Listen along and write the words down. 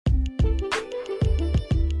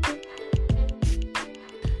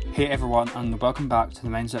Hey everyone, and welcome back to the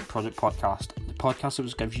Mindset Project podcast, the podcast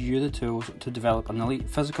that gives you the tools to develop an elite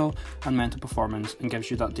physical and mental performance and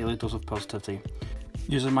gives you that daily dose of positivity.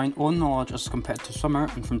 Using my own knowledge as a competitive swimmer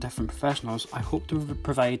and from different professionals, I hope to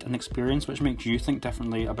provide an experience which makes you think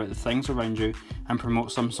differently about the things around you and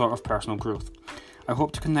promote some sort of personal growth. I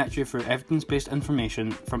hope to connect you through evidence-based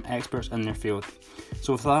information from experts in their field.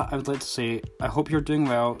 So with that, I would like to say, I hope you're doing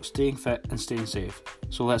well, staying fit and staying safe.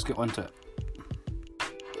 So let's get on to it.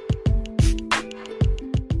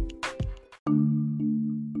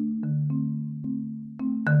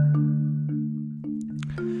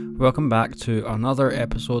 Welcome back to another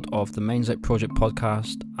episode of the Mindset Project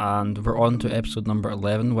podcast, and we're on to episode number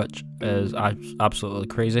 11, which is absolutely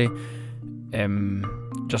crazy.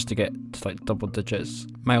 Just to get to like double digits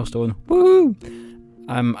milestone, woo!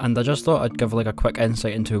 And I just thought I'd give like a quick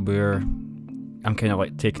insight into where I'm kind of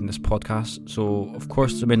like taking this podcast. So of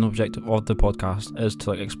course the main objective of the podcast is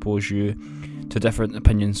to like expose you to different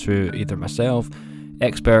opinions through either myself,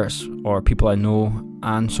 experts, or people I know.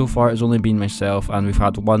 And so far it's only been myself, and we've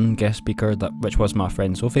had one guest speaker which was my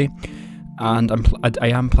friend Sophie, and I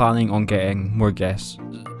am planning on getting more guests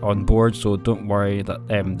on board, so don't worry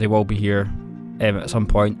that they will be here at some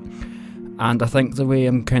point. And I think the way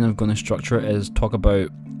I'm kind of going to structure it is talk about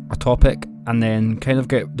a topic and then kind of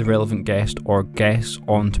get the relevant guest or guests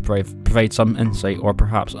on to provide some insight or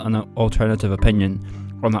perhaps an alternative opinion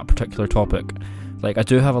on that particular topic. Like, I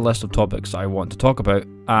do have a list of topics that I want to talk about,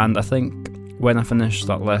 and I think when I finish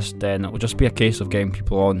that list, then it will just be a case of getting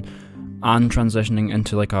people on and transitioning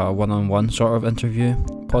into like a one-on-one sort of interview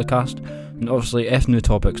podcast. And obviously if new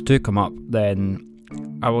topics do come up, then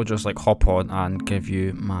I will just like hop on and give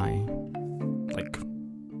you my like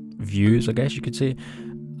views, I guess you could say.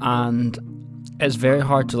 And it's very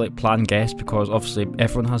hard to like plan guests because obviously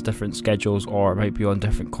everyone has different schedules or might be on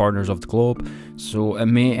different corners of the globe, so it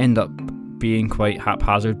may end up being quite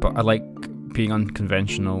haphazard, but I like being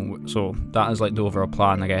unconventional, so that is like the overall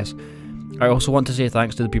plan, I guess. I also want to say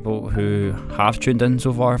thanks to the people who have tuned in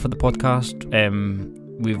so far for the podcast.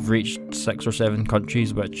 We've reached 6 or 7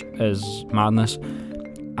 countries, which is madness,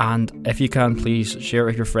 and if you can, please share it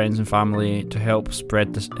with your friends and family to help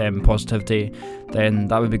spread this positivity, then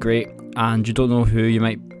that would be great. And you don't know who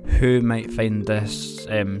might find this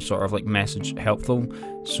sort of like message helpful,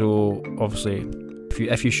 so obviously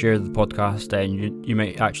if you share the podcast, then you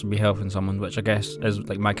might actually be helping someone, which I guess is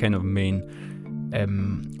like my kind of main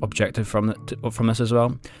objective from this as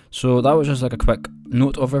well. So that was just like a quick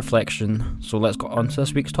note of reflection. So let's go on to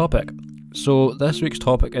this week's topic. So this week's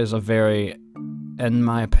topic is a very, in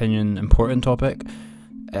my opinion, important topic.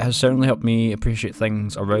 It has certainly helped me appreciate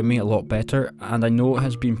things around me a lot better, and I know it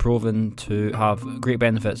has been proven to have great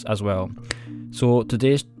benefits as well. So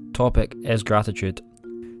today's topic is gratitude.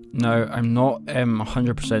 Now, I'm not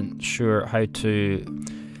 100% sure how to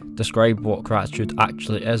describe what gratitude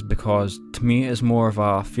actually is, because to me it's more of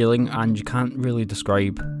a feeling, and you can't really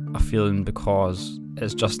describe a feeling because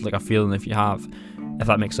it's just like a feeling if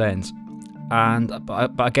that makes sense.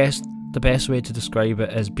 But I guess the best way to describe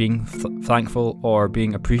it is being thankful or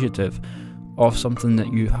being appreciative of something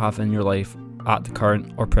that you have in your life at the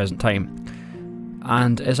current or present time.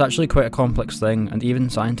 And it's actually quite a complex thing, and even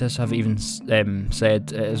scientists have even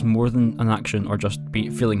said it is more than an action or just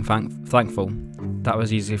feeling thankful. That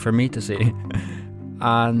was easy for me to say.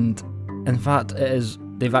 And in fact,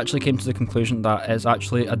 they've actually came to the conclusion that it's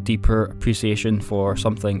actually a deeper appreciation for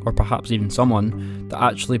something or perhaps even someone that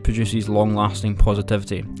actually produces long-lasting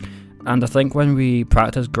positivity. And I think when we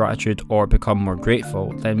practice gratitude or become more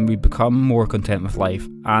grateful, then we become more content with life,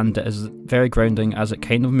 and it is very grounding as it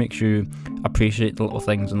kind of makes you appreciate the little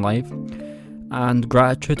things in life. And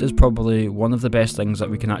gratitude is probably one of the best things that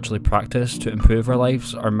we can actually practice to improve our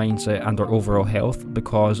lives, our mindset and our overall health,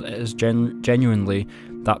 because it is genuinely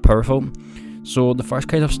that powerful. So the first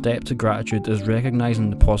kind of step to gratitude is recognizing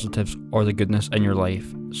the positives or the goodness in your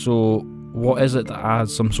life. So what is it that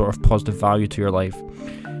adds some sort of positive value to your life?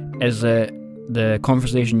 Is it the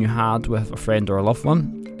conversation you had with a friend or a loved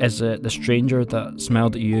one? Is it the stranger that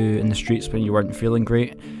smiled at you in the streets when you weren't feeling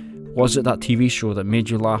great? Was it that TV show that made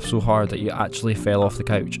you laugh so hard that you actually fell off the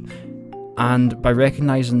couch? And by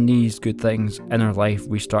recognising these good things in our life,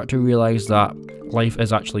 we start to realise that life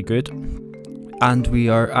is actually good, and we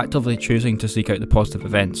are actively choosing to seek out the positive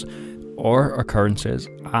events or occurrences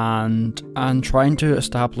and trying to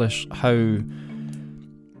establish how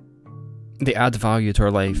they add value to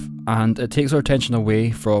our life, and it takes our attention away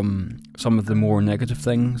from some of the more negative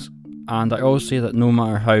things. And I always say that no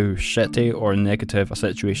matter how shitty or negative a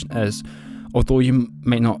situation is, although you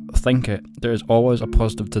might not think it, there is always a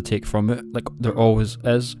positive to take from it, like there always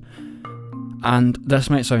is. And this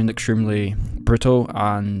might sound extremely brutal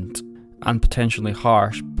and potentially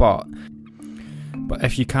harsh, but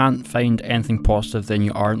if you can't find anything positive, then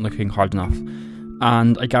you aren't looking hard enough.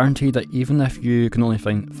 And I guarantee that even if you can only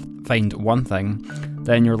find one thing,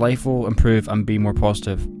 then your life will improve and be more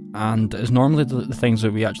positive. And it's normally the things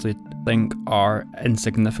that we actually think are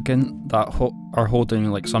insignificant that are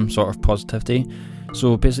holding like some sort of positivity.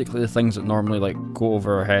 So basically the things that normally like go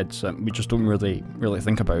over our heads that we just don't really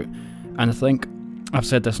think about. And I think I've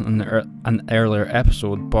said this in an earlier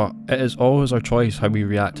episode, but it is always our choice how we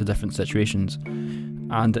react to different situations.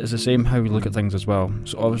 And it's the same how we look at things as well.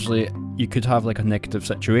 So obviously you could have like a negative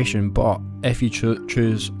situation, but if you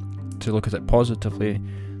choose to look at it positively,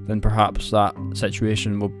 then perhaps that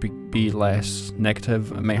situation will be less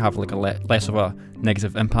negative. It might have like a less of a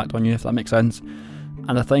negative impact on you, if that makes sense.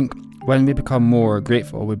 And I think when we become more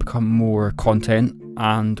grateful, we become more content,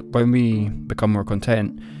 and when we become more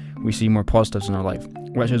content, we see more positives in our life,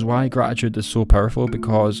 which is why gratitude is so powerful,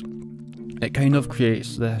 because it kind of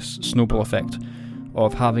creates this snowball effect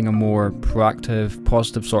of having a more proactive,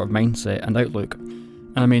 positive sort of mindset and outlook.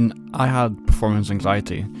 And I mean, I had performance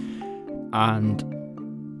anxiety, and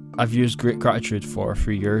I've used great gratitude for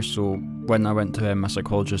 3 years. So when I went to my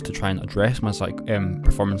psychologist to try and address my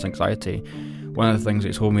performance anxiety, one of the things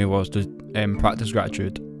he told me was to practice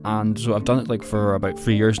gratitude. And so I've done it like for about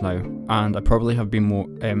 3 years now, and I probably have been more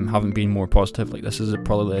haven't been more positive. Like, this is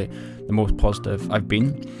probably the most positive I've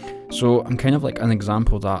been. So I'm kind of like an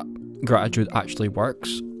example that gratitude actually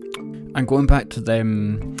works. And going back to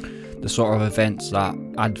the sort of events that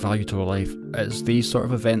add value to our life, it's these sort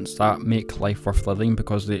of events that make life worth living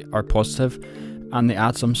because they are positive and they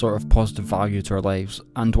add some sort of positive value to our lives.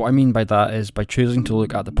 And what I mean by that is, by choosing to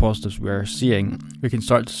look at the positives we're seeing, we can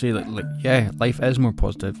start to see that, like, yeah, life is more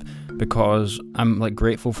positive because I'm like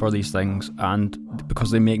grateful for these things and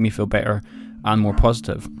because they make me feel better and more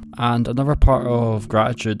positive. And another part of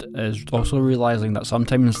gratitude is also realizing that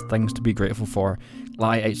sometimes things to be grateful for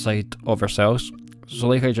lie outside of ourselves. So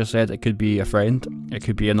like I just said, it could be a friend, it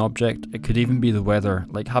could be an object, it could even be the weather.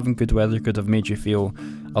 Like, having good weather could have made you feel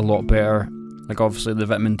a lot better. Like, obviously the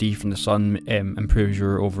vitamin D from the sun improves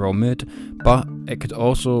your overall mood, but it could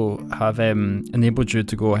also have enabled you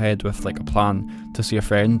to go ahead with like a plan to see a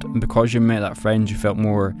friend, and because you met that friend you felt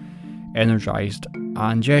more energized.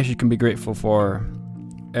 And yes, you can be grateful for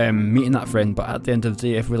meeting that friend, but at the end of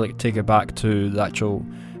the day, if we like take it back to the actual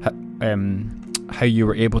how you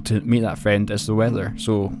were able to meet that friend, is the weather.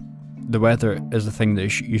 So the weather is the thing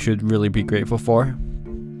that you should really be grateful for,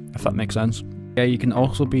 if that makes sense. Yeah, you can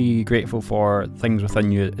also be grateful for things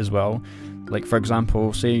within you as well. Like, for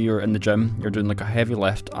example, say you're in the gym, you're doing like a heavy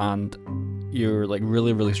lift and you're like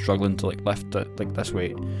really struggling to like lift it like this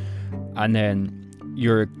weight, and then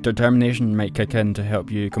your determination might kick in to help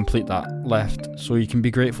you complete that lift. So you can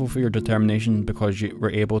be grateful for your determination because you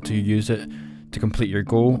were able to use it to complete your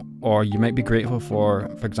goal. Or you might be grateful for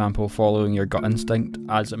example, following your gut instinct,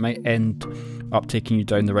 as it might end up taking you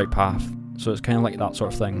down the right path. So it's kind of like that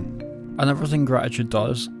sort of thing. Another thing gratitude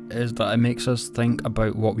does is that it makes us think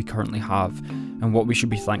about what we currently have and what we should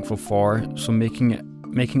be thankful for, so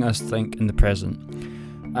making us think in the present.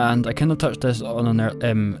 And I kind of touched this on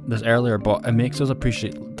this earlier, but it makes us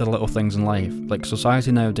appreciate the little things in life. Like,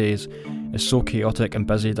 society nowadays is so chaotic and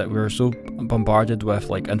busy that we're so bombarded with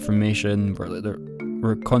like information.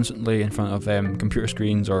 We're constantly in front of computer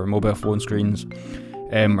screens or mobile phone screens.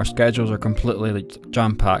 Our schedules are completely like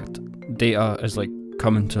jam-packed. Data is like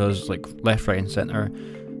coming to us like left, right and centre,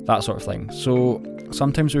 that sort of thing. So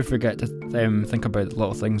sometimes we forget to think about the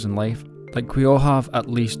little things in life. Like, we all have at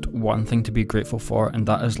least one thing to be grateful for, and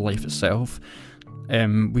that is life itself.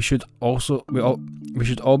 We should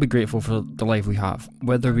all be grateful for the life we have,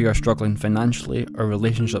 whether we are struggling financially, our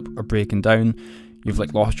relationship are breaking down, you've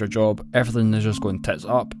like lost your job, everything is just going tits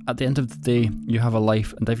up. At the end of the day, you have a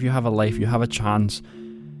life, and if you have a life, you have a chance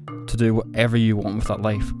to do whatever you want with that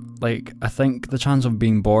life. Like, I think the chance of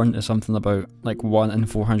being born is something about like 1 in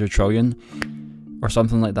 400 trillion or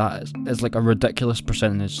something like that. It's like a ridiculous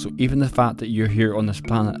percentage. So even the fact that you're here on this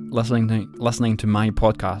planet listening to my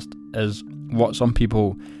podcast is what some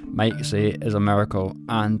people might say is a miracle,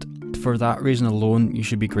 and for that reason alone you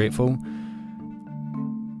should be grateful.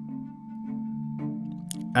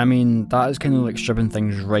 I mean, that is kind of like stripping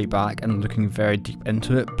things right back and looking very deep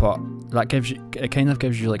into it, but that kind of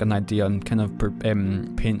gives you like an idea and kind of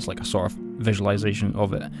paints like a sort of visualization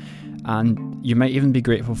of it. And you might even be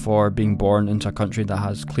grateful for being born into a country that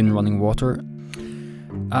has clean running water.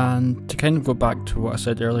 And to kind of go back to what I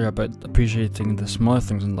said earlier about appreciating the smaller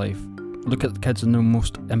things in life, look at the kids in the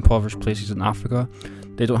most impoverished places in Africa.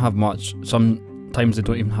 They don't have much. Some sometimes they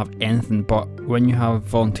don't even have anything, but when you have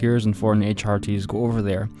volunteers and foreign HRTs go over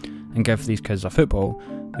there and give these kids a football,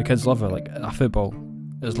 the kids love it. Like, a football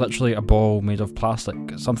is literally a ball made of plastic.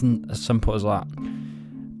 Something as simple as that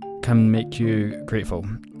can make you grateful.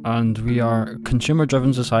 And we are a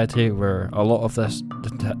consumer-driven society where a lot of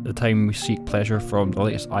the time we seek pleasure from the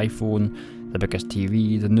latest iPhone, the biggest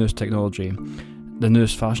TV, the newest technology, the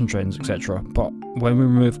newest fashion trends, etc. But when we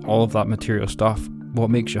remove all of that material stuff, what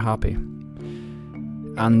makes you happy?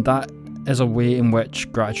 And that is a way in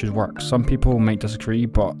which gratitude works. Some people might disagree,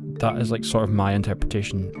 but that is like sort of my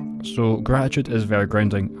interpretation. So gratitude is very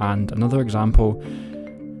grounding. And another example,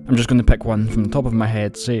 I'm just going to pick one from the top of my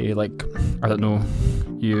head. Say, like, I don't know,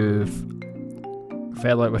 you've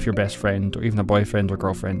fell out with your best friend, or even a boyfriend or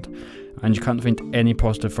girlfriend, and you can't find any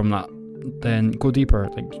positive from that. Then go deeper.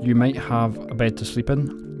 Like, you might have a bed to sleep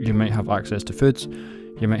in, you might have access to foods,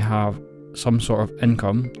 you might have some sort of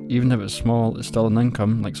income. Even if it's small, it's still an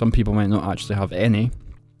income. Like, some people might not actually have any,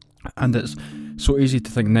 and it's so easy to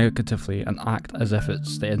think negatively and act as if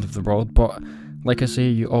it's the end of the world. But like I say,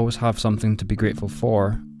 you always have something to be grateful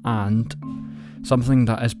for, and something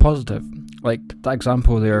that is positive. Like that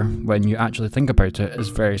example there, when you actually think about it, is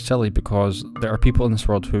very silly, because there are people in this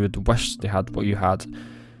world who would wish they had what you had,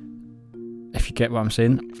 if you get what I'm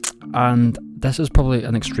saying. And this is probably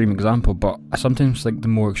an extreme example, but I sometimes think the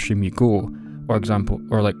more extreme you go, or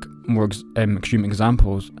like more extreme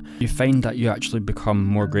examples, you find that you actually become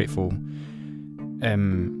more grateful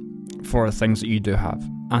for the things that you do have.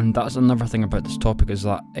 And that's another thing about this topic, is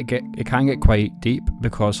that it can get quite deep,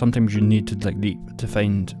 because sometimes you need to dig deep to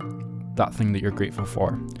find that thing that you're grateful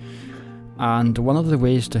for. And one of the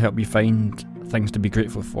ways to help you find things to be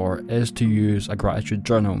grateful for is to use a gratitude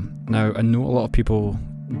journal. Now, I know a lot of people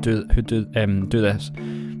do this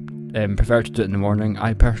prefer to do it in the morning.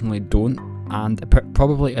 I personally don't, and it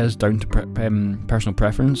probably is down to personal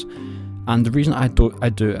preference. And the reason I do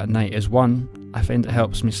it at night is, one, I find it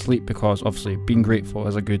helps me sleep, because obviously being grateful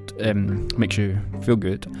is a good makes you feel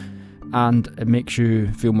good, and it makes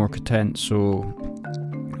you feel more content. So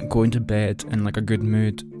going to bed in like a good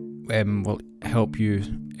mood will help you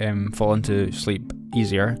fall into sleep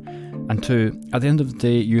easier. And two, at the end of the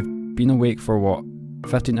day, you've been awake for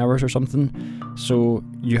 15 hours or something, so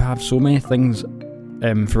you have so many things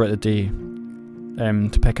throughout the day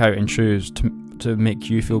to pick out and choose to make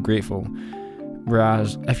you feel grateful.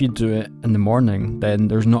 Whereas if you do it in the morning, then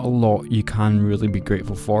there's not a lot you can really be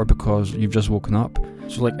grateful for, because you've just woken up.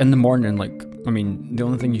 So like in the morning, like, I mean, the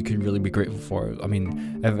only thing you can really be grateful for, I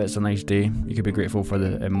mean, if it's a nice day, you could be grateful for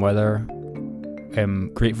the weather,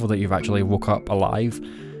 grateful that you've actually woke up alive.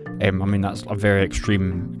 I mean, that's a very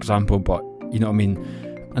extreme example, but you know what I mean.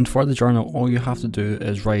 And for the journal, all you have to do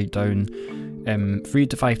is write down 3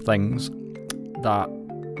 to 5 things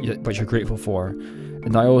which you're grateful for.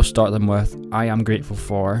 And I always start them with, I am grateful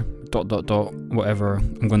for ... whatever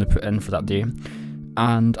I'm going to put in for that day.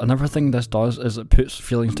 And another thing this does is it puts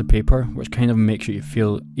feelings to paper, which kind of makes you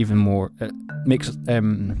feel even more, it makes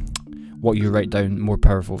what you write down more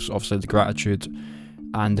powerful. So obviously the gratitude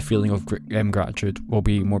and the feeling of gratitude will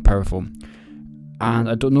be more powerful. And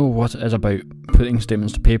I don't know what it is about putting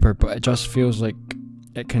statements to paper, but it just feels like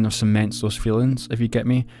it kind of cements those feelings, if you get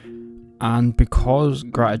me. And because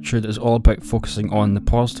gratitude is all about focusing on the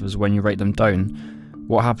positives when you write them down,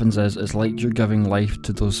 what happens is it's like you're giving life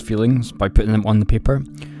to those feelings by putting them on the paper.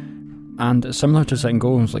 And it's similar to setting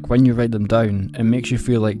goals. Like when you write them down, it makes you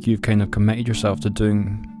feel like you've kind of committed yourself to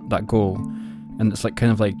doing that goal. And it's like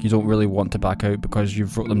kind of like you don't really want to back out because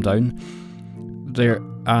you've wrote them down. There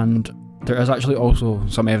is actually also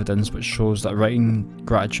some evidence which shows that writing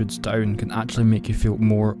gratitudes down can actually make you feel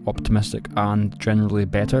more optimistic and generally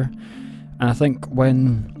better. And I think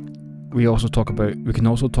when we can also talk about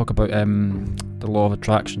the law of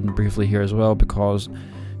attraction briefly here as well, because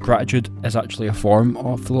gratitude is actually a form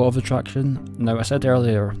of the law of attraction. Now, I said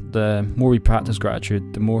earlier, the more we practice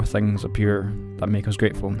gratitude, the more things appear that make us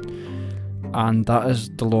grateful. And that is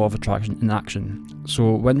the law of attraction in action.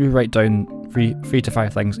 So when we write down 3 to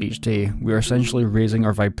 5 things each day, we are essentially raising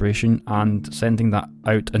our vibration and sending that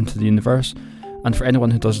out into the universe. And for anyone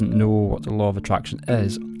who doesn't know what the law of attraction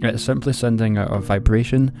is, it's simply sending out a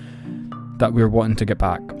vibration that we're wanting to get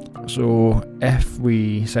back. So if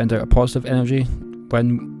we send out a positive energy,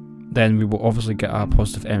 then we will obviously get a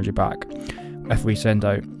positive energy back. If we send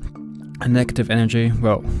out a negative energy,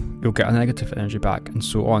 well, you'll get a negative energy back, and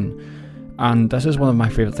so on. And this is one of my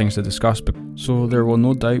favourite things to discuss, so there will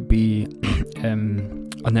no doubt be an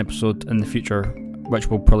episode in the future which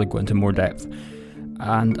will probably go into more depth.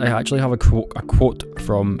 And I actually have a quote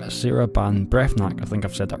from Sarah Ban Brefnack, I think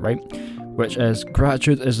I've said that right, which is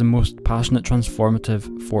gratitude is the most passionate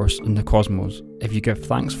transformative force in the cosmos. If you give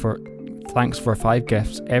thanks for 5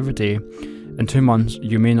 gifts every day, in 2 months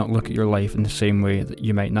you may not look at your life in the same way that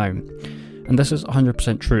you might now. And this is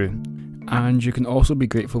 100% true. And you can also be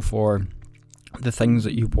grateful for the things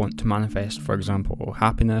that you want to manifest, for example,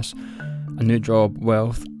 happiness, a new job,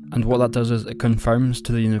 wealth. And what that does is it confirms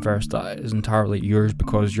to the universe that it is entirely yours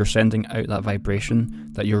because you're sending out that vibration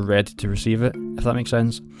that you're ready to receive it, if that makes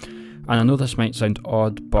sense. And I know this might sound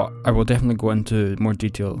odd, but I will definitely go into more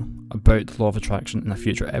detail about the law of attraction in a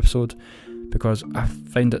future episode, because I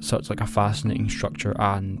find it such like a fascinating structure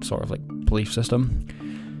and sort of like belief system.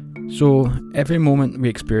 So every moment we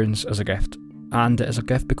experience is a gift, and it is a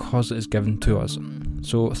gift because it is given to us.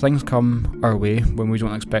 So things come our way when we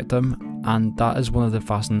don't expect them, and that is one of the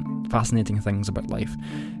fascinating things about life.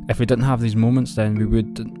 If we didn't have these moments, then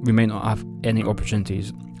we might not have any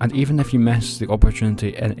opportunities. And even if you miss the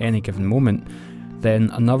opportunity in any given moment, then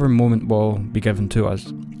another moment will be given to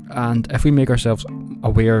us. And if we make ourselves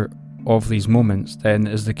aware of these moments, then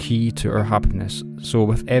it is the key to our happiness. So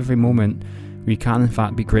with every moment, we can in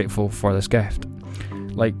fact be grateful for this gift.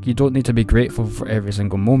 Like, you don't need to be grateful for every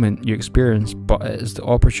single moment you experience, but it is the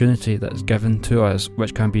opportunity that is given to us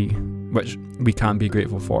which we can be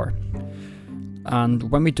grateful for. And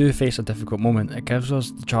when we do face a difficult moment, it gives us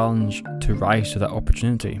the challenge to rise to that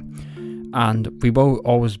opportunity. And we will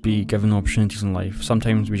always be given opportunities in life.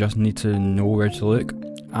 Sometimes we just need to know where to look.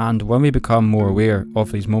 And when we become more aware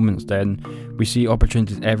of these moments, then we see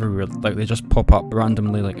opportunities everywhere. Like, they just pop up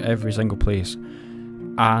randomly, like every single place.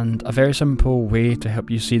 And a very simple way to help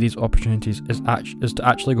you see these opportunities is to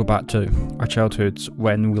actually go back to our childhoods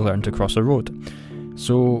when we learned to cross a road.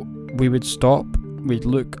 So we would stop, we'd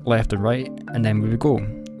look left and right, and then we would go.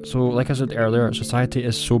 So like I said earlier, society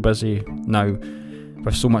is so busy now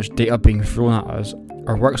with so much data being thrown at us.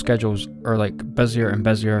 Our work schedules are like busier and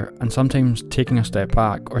busier, and sometimes taking a step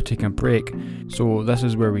back or taking a break. So this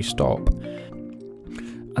is where we stop,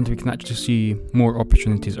 and we can actually see more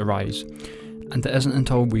opportunities arise. And it isn't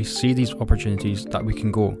until we see these opportunities that we can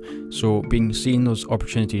go. So seeing those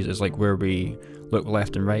opportunities is like where we look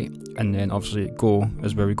left and right, and then obviously go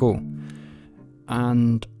is where we go.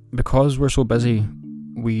 And because we're so busy,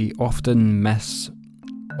 we often miss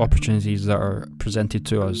opportunities that are presented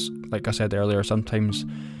to us. Like I said earlier, sometimes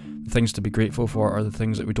the things to be grateful for are the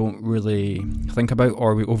things that we don't really think about,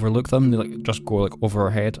 or we overlook them. They just go over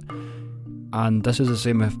our head. And this is the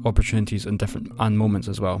same with opportunities and moments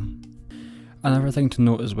as well. Another thing to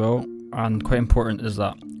note as well, and quite important, is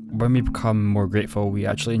that when we become more grateful, we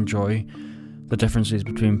actually enjoy the differences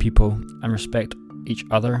between people and respect each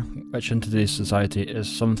other, which in today's society is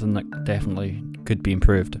something that definitely could be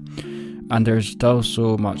improved. And there's still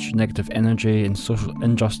so much negative energy and social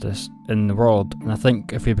injustice in the world, and I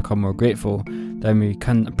think if we become more grateful, then we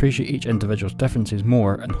can appreciate each individual's differences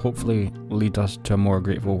more, and hopefully lead us to a more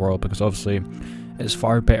grateful world, because obviously it's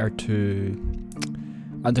far better to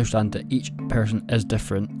understand that each person is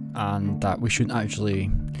different, and that we shouldn't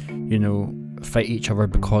actually, fight each other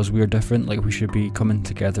because we're different. Like, we should be coming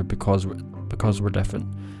together because we're different,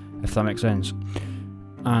 if that makes sense.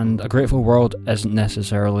 And a grateful world isn't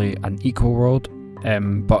necessarily an equal world,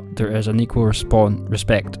 but there is an equal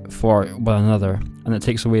respect for one another, and it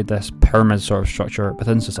takes away this pyramid sort of structure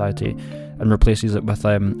within society and replaces it with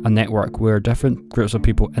a network where different groups of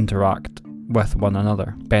people interact with one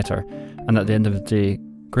another better. And at the end of the day,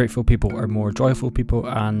 grateful people are more joyful people,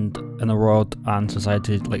 and in a world and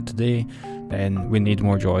society like today, then we need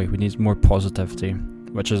more joy, we need more positivity,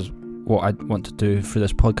 which is what I want to do for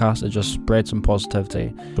this podcast, is just spread some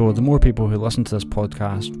positivity. So the more people who listen to this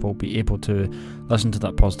podcast will be able to listen to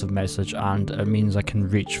that positive message, and it means I can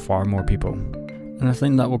reach far more people. And I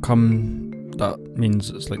think that means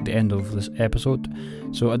it's like the end of this episode.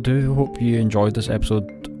 So I do hope you enjoyed this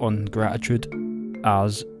episode on gratitude,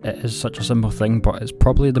 as it is such a simple thing, but it's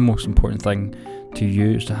probably the most important thing to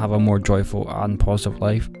use to have a more joyful and positive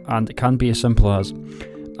life. And it can be as simple as,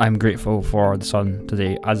 I'm grateful for the sun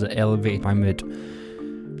today, as it elevated my mood.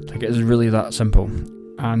 Like, it is really that simple.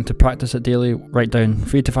 And to practice it daily, write down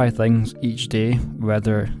 3 to 5 things each day,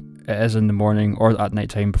 whether it is in the morning or at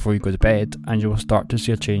night time before you go to bed, and you will start to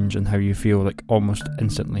see a change in how you feel, like almost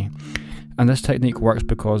instantly. And this technique works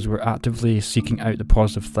because we're actively seeking out the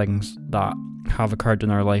positive things that have occurred in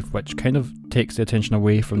our life, which kind of takes the attention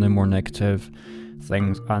away from the more negative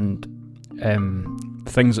things and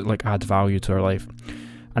things that like add value to our life.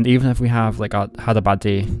 And even if we have had a bad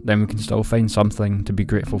day, then we can still find something to be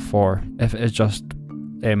grateful for. If it is just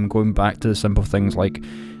going back to the simple things like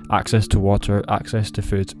access to water, access to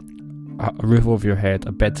food, a roof over your head,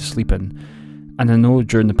 a bed to sleep in. And I know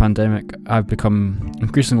during the pandemic I've become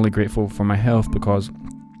increasingly grateful for my health, because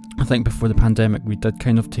I think before the pandemic we did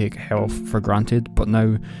kind of take health for granted, but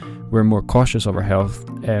now we're more cautious of our health.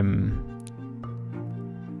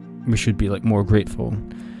 We should be like more grateful.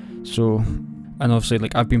 So, and obviously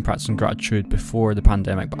like I've been practicing gratitude before the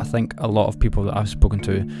pandemic, but I think a lot of people that I've spoken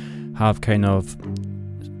to have kind of,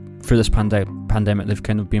 through this pandemic, they've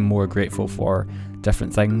kind of been more grateful for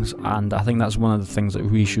different things, and I think that's one of the things that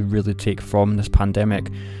we should really take from this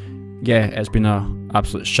pandemic. Yeah, it's been a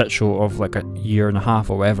absolute shit show of like a year and a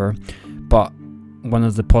half or whatever, but one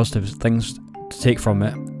of the positive things to take from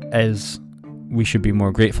it is we should be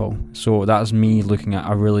more grateful. So that's me looking at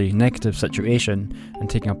a really negative situation and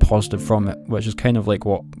taking a positive from it, which is kind of like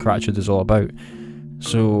what gratitude is all about.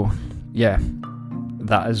 So yeah,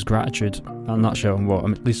 that is gratitude in a nutshell, well,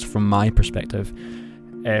 at least from my perspective.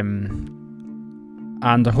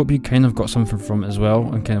 And I hope you kind of got something from it as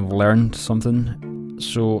well and kind of learned something.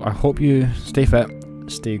 So I hope you stay fit,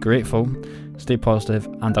 stay grateful, stay positive,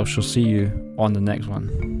 and I shall see you on the next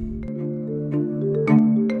one.